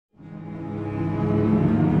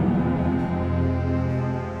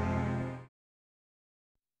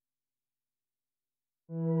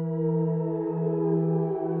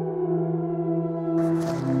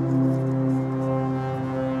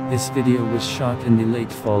This video was shot in the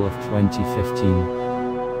late fall of 2015.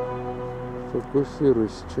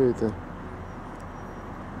 Фокусируйся, что это?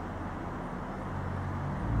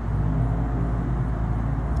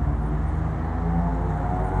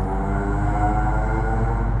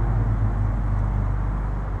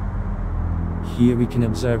 Here we can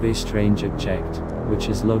observe a strange object, which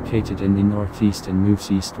is located in the northeast and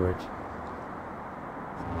moves eastward.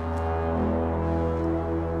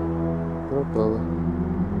 Пропало.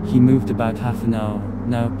 He moved about half an hour,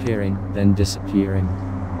 now appearing, then disappearing.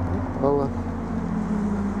 Пропало.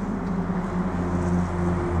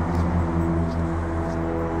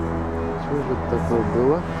 Что же это такое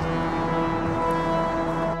было?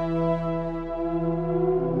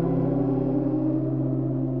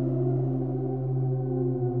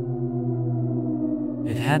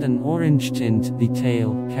 It had an orange tint. The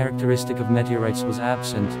tail, characteristic of meteorites, was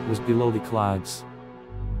absent, was below the clouds.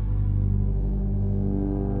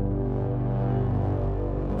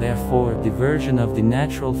 Therefore, the version of the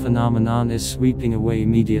natural phenomenon is sweeping away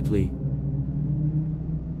immediately.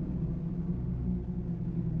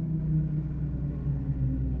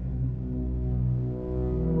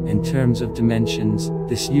 In terms of dimensions,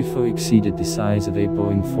 this UFO exceeded the size of a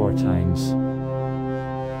Boeing 4 times.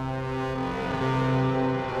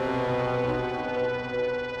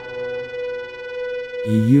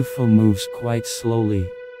 The UFO moves quite slowly.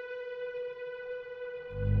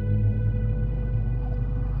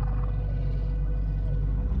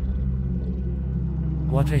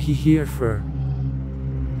 What are he here for?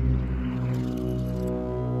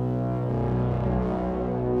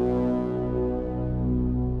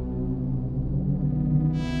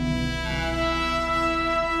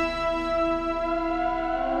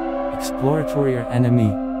 Exploratory or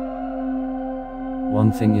enemy?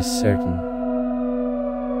 One thing is certain.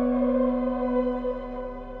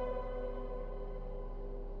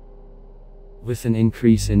 With an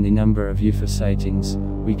increase in the number of UFO sightings,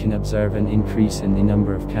 we can observe an increase in the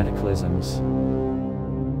number of cataclysms.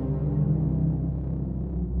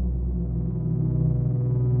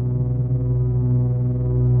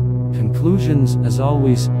 Conclusions, as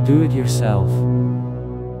always, do it yourself.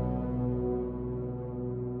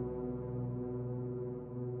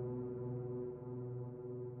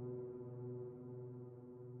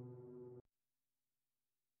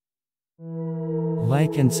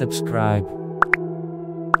 Like and subscribe.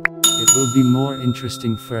 It will be more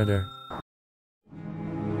interesting further.